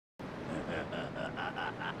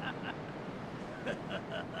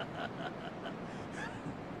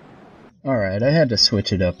Alright, I had to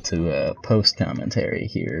switch it up to post-commentary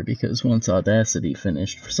here, because once Audacity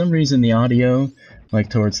finished, for some reason the audio, like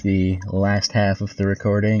towards the last half of the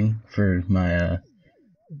recording for my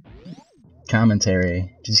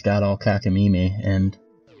commentary, just got all cockamamie, and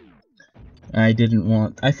I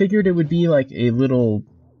figured it would be like a little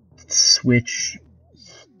switch,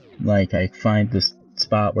 like I find this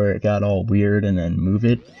spot where it got all weird and then move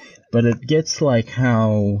it, but it gets like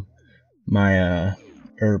how my,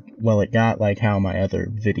 it got like how my other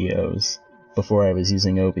videos, before I was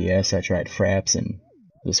using OBS, I tried Fraps and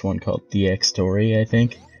this one called DX Story, I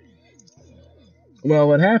think. Well,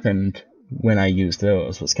 what happened when I used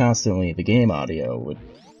those was constantly the game audio would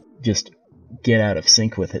just get out of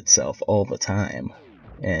sync with itself all the time,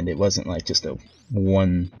 and it wasn't like just it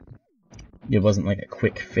wasn't like a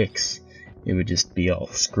quick fix, it would just be all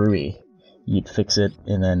screwy. You'd fix it,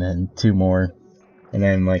 and then two more, and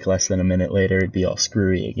then like less than a minute later it'd be all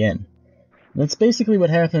screwy again. That's basically what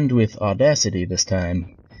happened with Audacity this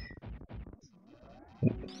time.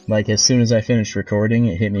 Like, as soon as I finished recording,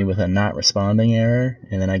 it hit me with a not responding error,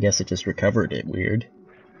 and then I guess it just recovered it weird.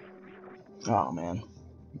 Oh man.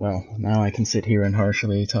 Well, now I can sit here and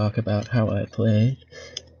harshly talk about how I played.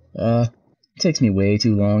 It takes me way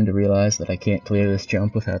too long to realize that I can't clear this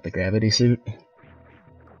jump without the gravity suit.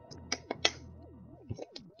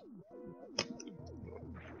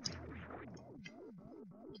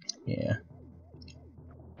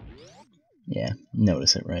 Yeah,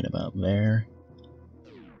 notice it right about there.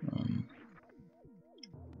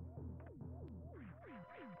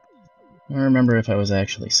 I don't remember if I was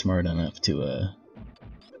actually smart enough to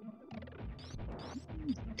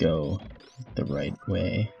go the right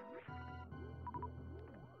way.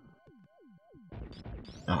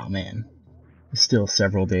 Oh man, still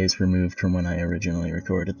several days removed from when I originally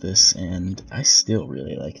recorded this, and I still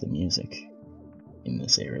really like the music in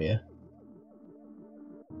this area.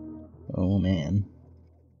 Oh man.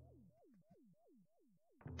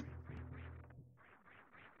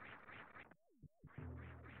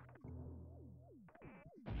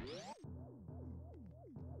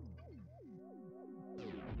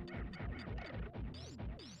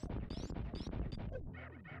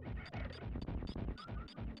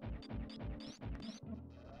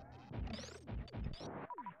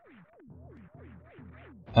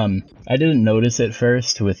 I didn't notice at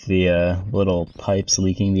first with the little pipes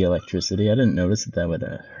leaking the electricity. I didn't notice that would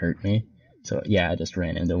hurt me. So yeah, I just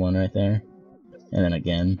ran into one right there. And then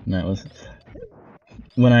again, and that was...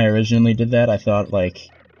 When I originally did that, I thought, like,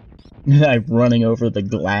 running over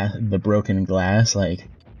the broken glass, like,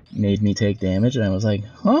 made me take damage, and I was like,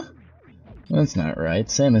 huh? That's not right.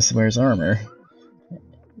 Samus wears armor.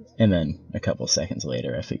 And then, a couple seconds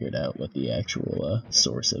later, I figured out what the actual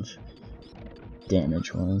source of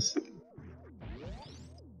damage was.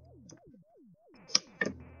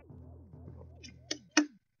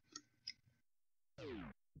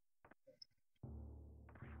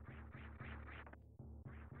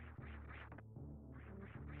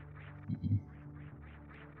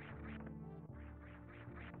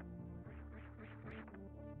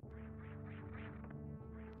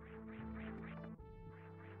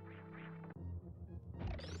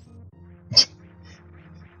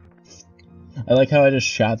 I like how I just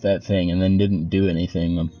shot that thing and then didn't do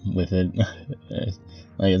anything with it.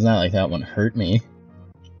 Like, it's not like that one hurt me.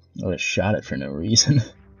 I just shot it for no reason.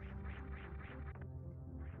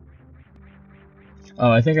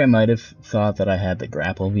 Oh, I think I might have thought that I had the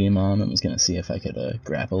grapple beam on and was gonna see if I could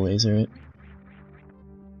grapple laser it.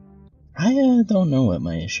 I don't know what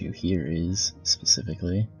my issue here is,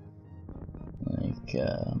 specifically. Like,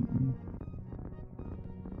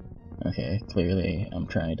 okay, clearly I'm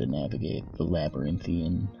trying to navigate the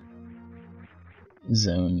labyrinthian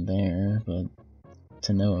zone there, but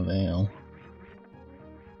to no avail.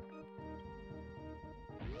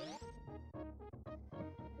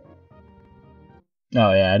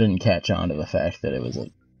 Oh yeah, I didn't catch on to the fact that it was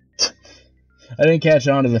I didn't catch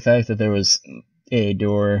on to the fact that there was a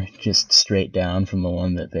door just straight down from the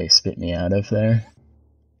one that they spit me out of there.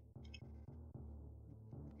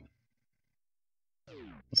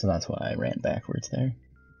 So that's why I ran backwards there.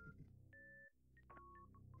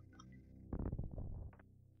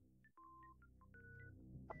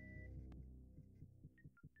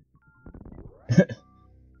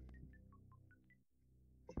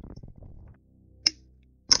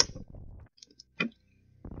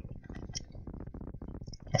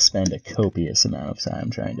 I spend a copious amount of time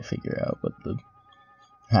trying to figure out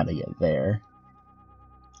how to get there.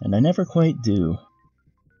 And I never quite do.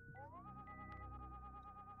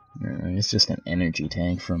 It's just an energy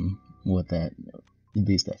tank from what that, at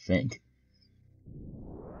least I think.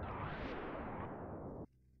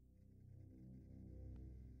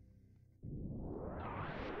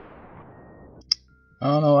 I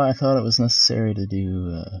don't know why I thought it was necessary to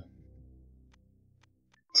do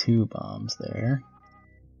 2 bombs there.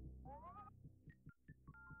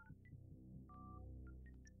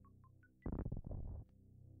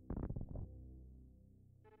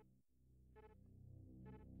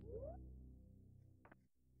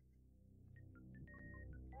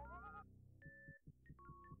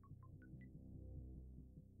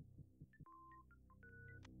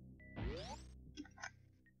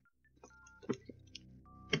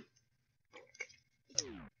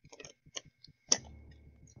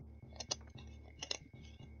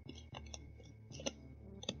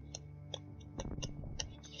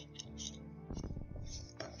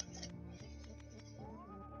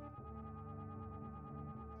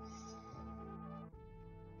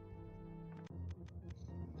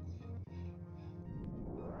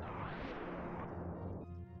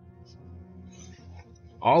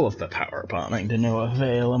 All of the power bombing to no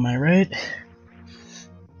avail, am I right?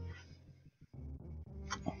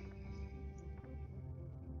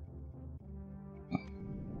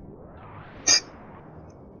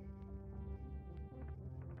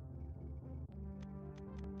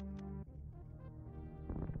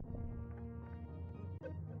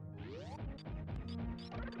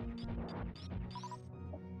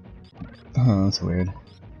 Oh, that's weird.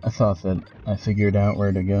 I thought that I figured out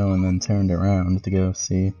where to go and then turned around to go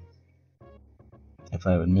see if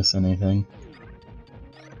I would miss anything.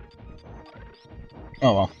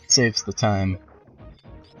 Oh well, saves the time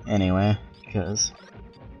anyway, because...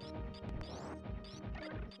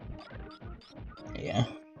 yeah.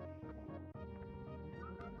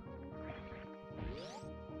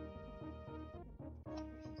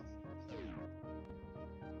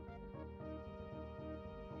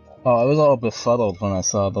 Oh, I was all befuddled when I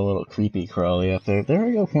saw the little creepy crawly up there. There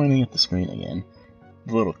we go, pointing at the screen again.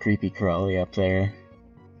 The little creepy crawly up there.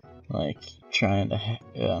 Like, trying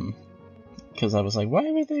to, because I was like,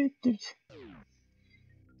 why would they do...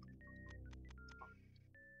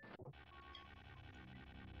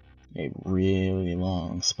 a really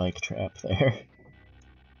long spike trap there.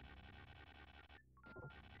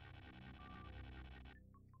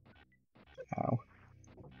 Ow.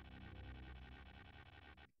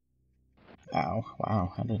 Ow.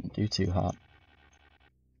 Wow, I didn't do too hot.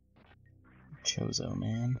 Chozo,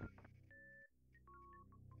 man.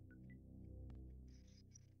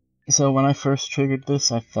 So when I first triggered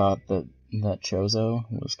this, I thought that Chozo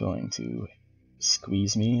was going to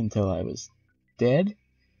squeeze me until I was dead,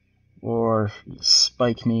 or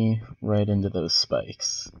spike me right into those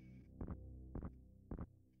spikes.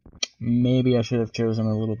 Maybe I should have chosen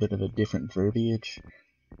a little bit of a different verbiage,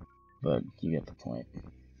 but you get the point.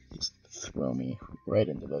 Just throw me right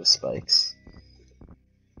into those spikes,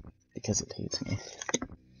 because it hates me.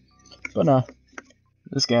 But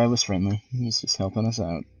this guy was friendly, he was just helping us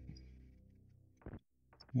out.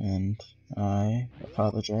 And I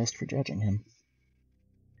apologized for judging him.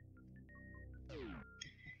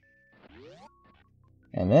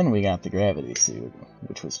 And then we got the gravity suit,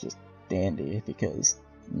 which was just dandy, because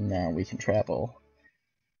now we can travel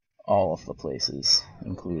all of the places,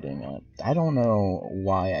 including, I don't know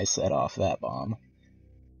why I set off that bomb.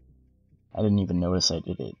 I didn't even notice I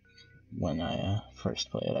did it when I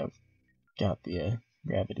first played. I got the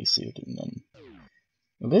gravity suit, and then...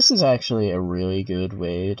 This is actually a really good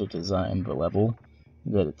way to design the level,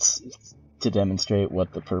 that it's to demonstrate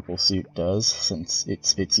what the purple suit does, since it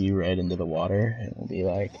spits you right into the water. It will be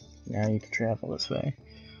like, now you can travel this way.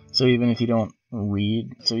 So even if you don't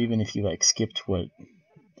read, so even if you like skipped what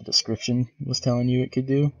the description was telling you it could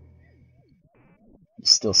do, you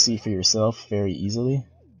still see for yourself very easily.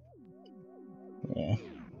 Yeah.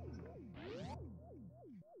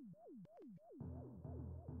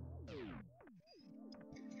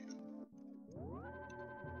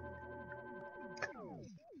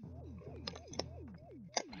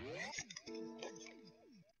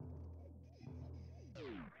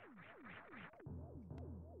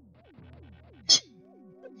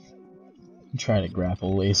 Try to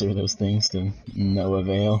grapple laser those things to no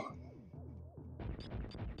avail.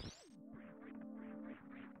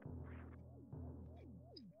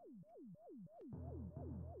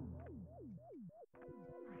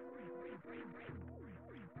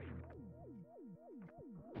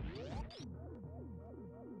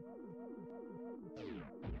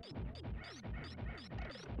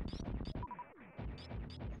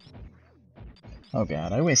 Oh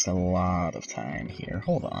god, I waste a lot of time here.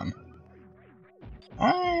 Hold on.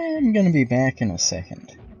 I'm gonna be back in a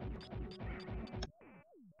second.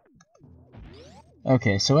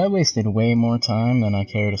 Okay, so I wasted way more time than I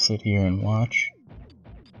care to sit here and watch.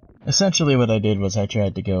 Essentially what I did was I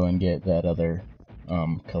tried to go and get that other,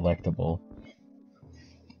 collectible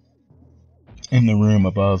in the room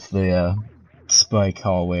above the, spike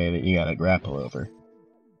hallway that you gotta grapple over.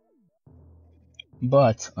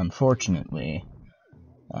 But, unfortunately,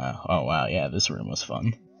 oh wow, yeah, this room was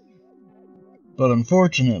fun. But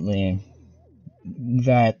unfortunately,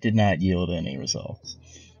 that did not yield any results.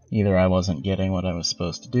 Either I wasn't getting what I was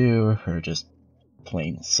supposed to do, or just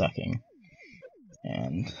plain sucking.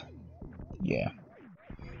 And, yeah.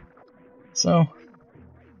 So,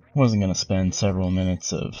 wasn't gonna spend several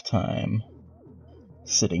minutes of time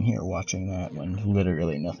sitting here watching that when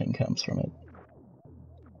literally nothing comes from it.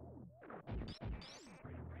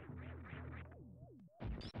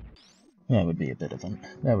 That would be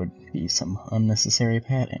that would be some unnecessary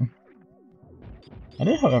padding. I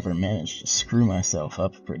did, however, manage to screw myself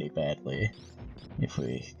up pretty badly, if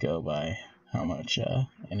we go by how much,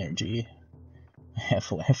 energy I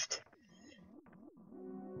have left.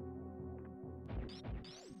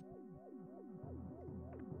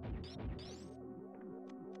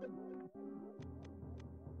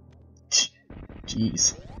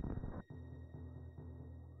 Jeez.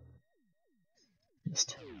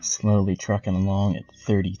 Just slowly trucking along at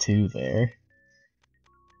 32 there.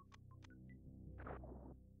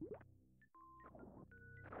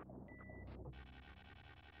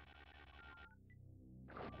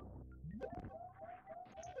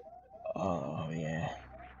 Oh, yeah.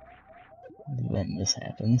 Then this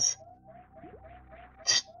happens.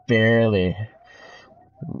 Just barely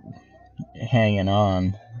hanging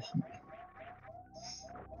on.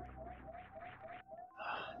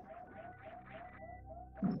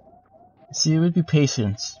 See, it would be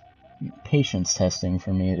patience testing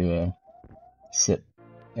for me to sit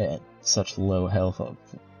at such low health.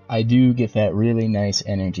 I do get that really nice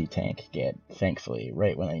energy tank thankfully,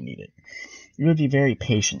 right when I need it. It would be very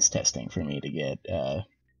patience testing for me to get,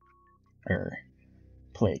 or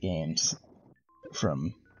play games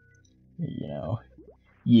from,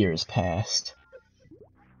 years past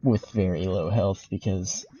with very low health,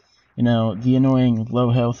 because, the annoying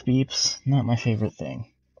low health beeps, not my favorite thing.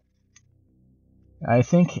 I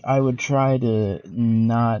think I would try to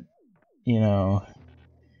not,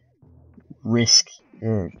 risk,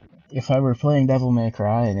 or if I were playing Devil May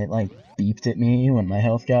Cry and it, beeped at me when my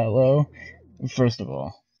health got low, first of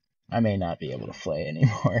all, I may not be able to play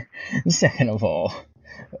anymore. Second of all,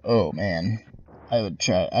 oh man, I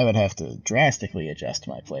would have to drastically adjust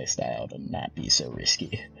my playstyle to not be so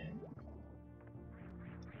risky.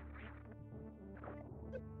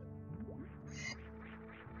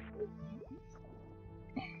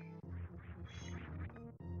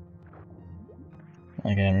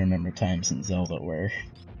 Like, I remember times in Zelda where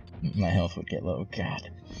my health would get low. God,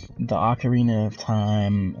 the Ocarina of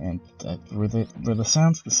Time, and were the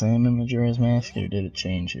sounds the same in Majora's Mask, or did it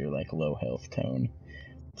change your low health tone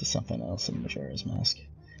to something else in Majora's Mask?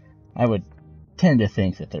 I would tend to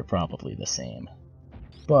think that they're probably the same,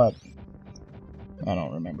 but I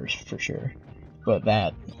don't remember for sure. But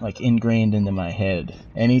that, ingrained into my head.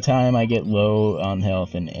 Anytime I get low on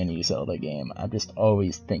health in any Zelda game, I'm just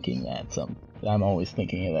always thinking I'm always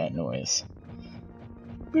thinking of that noise.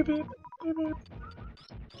 Beep, beep, beep, beep.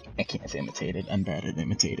 I can't imitate it. I'm bad at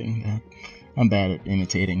imitating. I'm bad at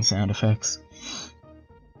imitating sound effects.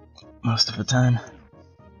 Most of the time.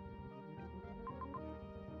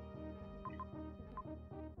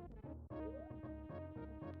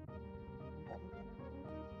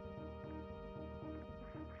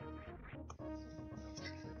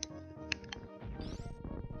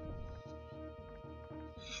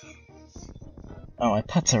 Oh, I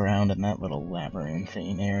putz around in that little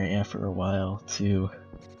labyrinthine area for a while, too.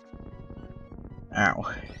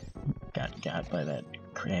 Ow. Got by that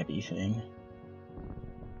crabby thing.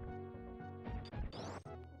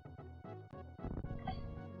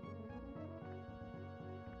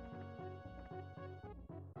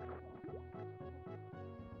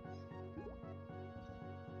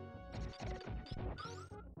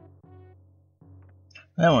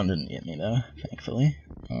 That one didn't get me, though, thankfully.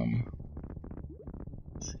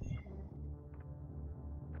 Let's see.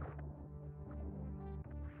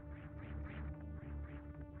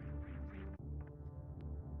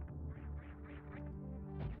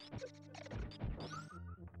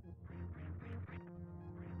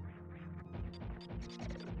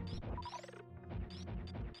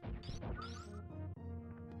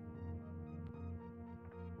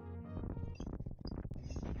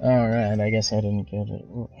 Alright, I guess I didn't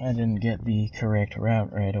get the correct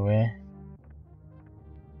route right away.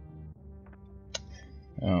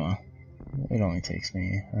 Oh. It only takes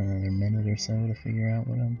me another minute or so to figure out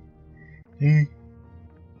what I'm doing.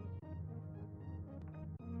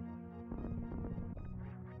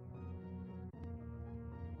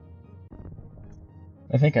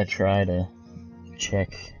 I think I try to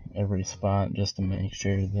check every spot just to make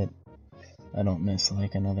sure that I don't miss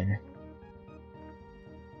like another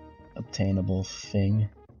obtainable thing.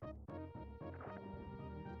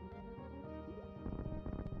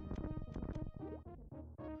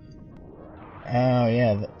 Oh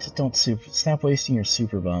yeah, don't stop wasting your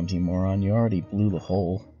super bombs, you moron. You already blew the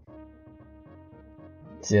hole.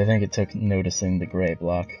 See, I think it took noticing the gray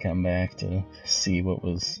block come back to see what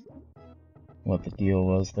the deal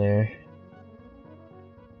was there.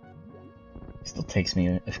 Still takes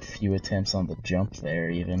me a few attempts on the jump there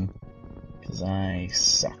even, because I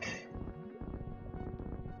suck.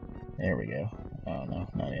 There we go. Oh no,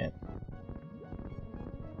 not yet.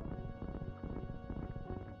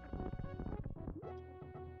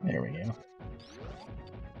 There we go.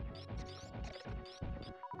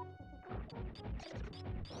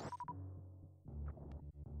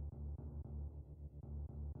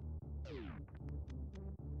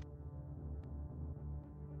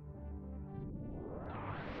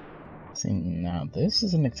 See, now this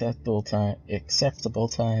is an acceptable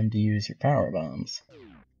time to use your power bombs.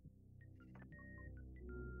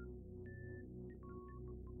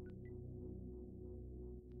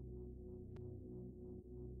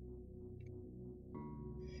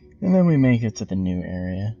 And then we make it to the new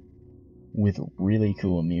area with really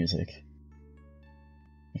cool music.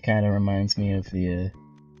 It kind of reminds me of the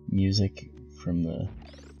music from the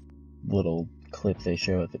little clip they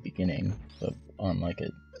show at the beginning, but on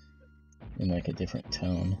in a different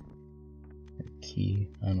tone or key.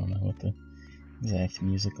 I don't know what the exact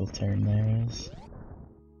musical term there is.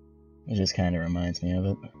 It just kind of reminds me of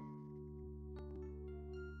it.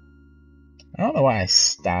 I don't know why I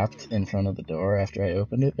stopped in front of the door after I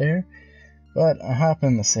opened it there, but I hop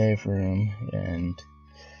in the save room and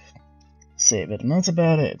save it, and that's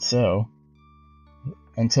about it. So,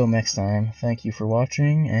 until next time, thank you for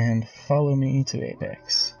watching, and follow me to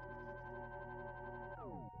Apex.